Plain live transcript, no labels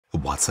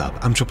What's up?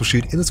 I'm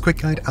Troubleshoot. In this quick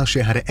guide, I'll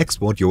share how to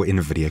export your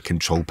NVIDIA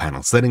Control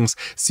Panel settings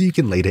so you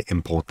can later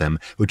import them,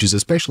 which is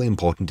especially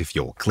important if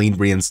you're clean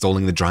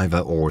reinstalling the driver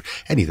or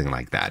anything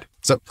like that.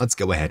 So let's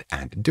go ahead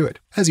and do it.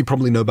 As you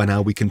probably know by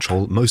now, we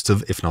control most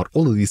of, if not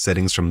all of these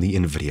settings from the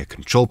NVIDIA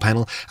Control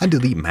Panel under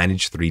the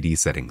Manage 3D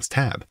Settings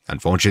tab.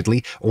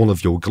 Unfortunately, all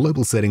of your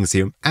global settings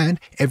here and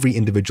every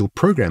individual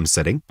program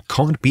setting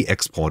can't be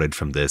exported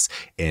from this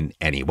in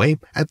any way,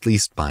 at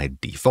least by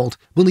default.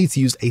 We'll need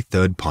to use a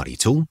third-party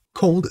tool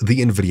called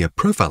the NVIDIA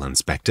Profile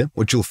Inspector,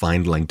 which you'll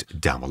find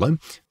linked down below.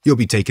 You'll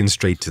be taken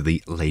straight to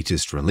the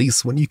latest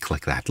release when you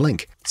click that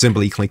link.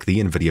 Simply click the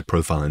NVIDIA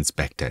Profile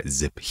Inspector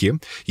zip here.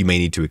 You may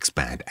need to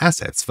expand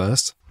assets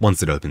first.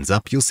 Once it opens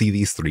up, you'll see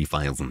these 3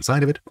 files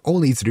inside of it.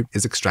 All you need to do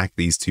is extract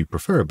these to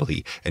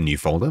preferably a new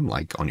folder,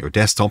 like on your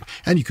desktop,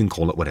 and you can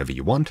call it whatever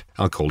you want.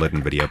 I'll call it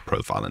NVIDIA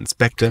Profile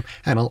Inspector,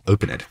 and I'll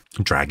open it.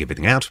 Drag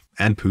everything out,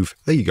 and poof,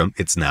 there you go,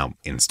 it's now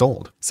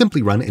installed.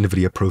 Simply run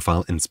NVIDIA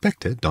Profile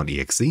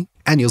Inspector.exe,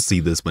 and you'll see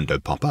this window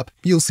pop up.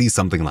 You'll see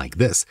something like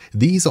this.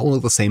 These are all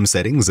the same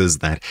settings as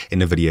that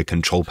NVIDIA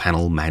Control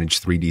Panel Manage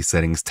 3D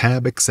Settings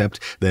tab, except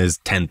there's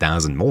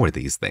 10,000 more of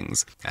these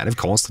things. And of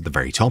course, at the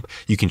very top,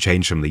 you can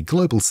change from the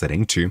global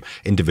setting to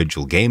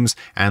individual games,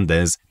 and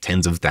there's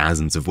tens of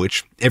thousands of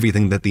which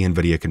everything that the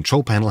NVIDIA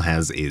Control Panel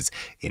has is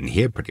in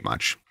here pretty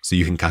much. So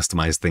you can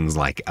customize things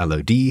like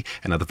LOD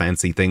and other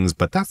fancy things,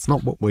 but that's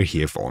not what we're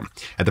here for.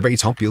 At the very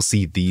top, you'll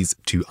see these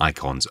 2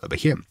 icons over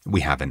here. We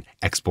have an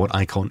export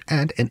icon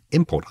and an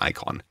import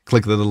icon.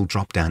 Click the little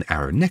drop-down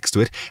arrow next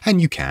to it,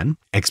 and you can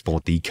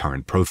export the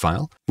current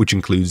profile, which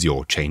includes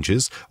your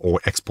changes,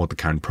 or export the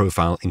current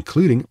profile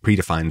including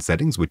predefined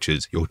settings, which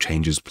is your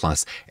changes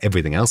plus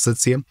everything else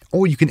that's here,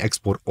 or you can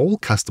export all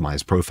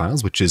customized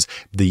profiles, which is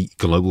the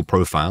global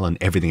profile and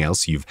everything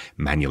else you've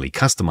manually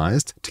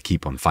customized to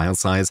keep on file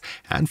size.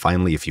 And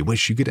finally, if you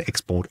wish, you could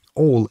export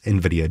all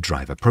NVIDIA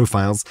driver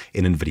profiles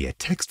in NVIDIA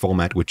text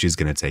format, which is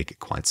going to take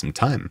quite some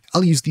time.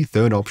 I'll use the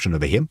third option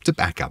over here to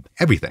back up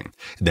everything.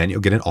 Then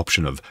you'll get an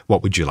option of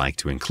what would you like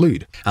to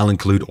include. I'll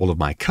include all of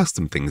my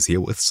custom things here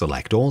with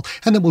select all,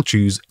 and then we'll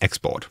choose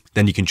export.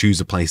 Then you can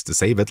choose a place to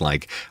save it,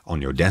 like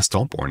on your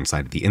desktop or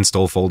inside of the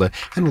install folder,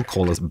 and we'll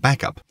call it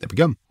backup. There we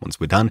go. Once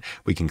we're done,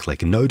 we can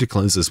click no to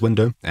close this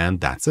window,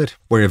 and that's it.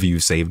 Wherever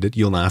you've saved it,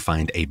 you'll now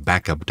find a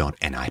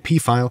backup.nip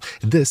file.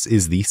 This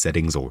is the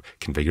settings or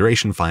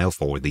configuration file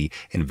for the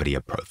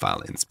NVIDIA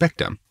Profile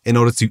Inspector. In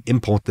order to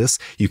import this,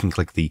 you can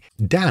click the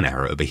down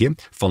arrow over here,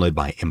 followed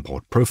by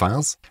Import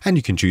Profiles, and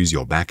you can choose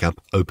your backup,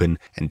 open,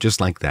 and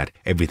just like that,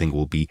 everything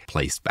will be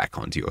placed back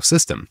onto your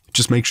system.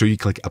 Just make sure you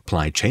click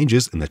Apply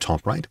Changes in the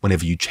top right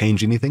whenever you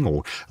change anything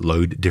or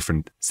load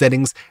different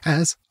settings,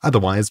 as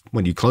otherwise,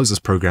 when you close this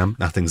program,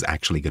 nothing's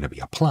actually going to be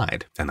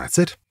applied. And that's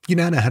it. You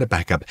now know how to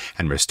backup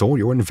and restore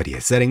your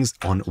NVIDIA settings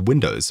on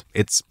Windows.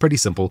 It's pretty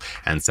simple,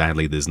 and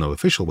sadly there's no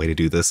official way to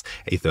do this.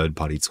 A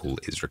third-party tool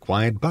is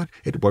required, but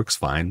it works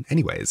fine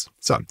anyways.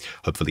 So,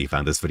 hopefully you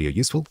found this video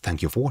useful.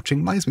 Thank you for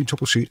watching. My name's been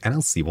Troubleshoot, and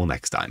I'll see you all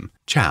next time.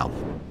 Ciao!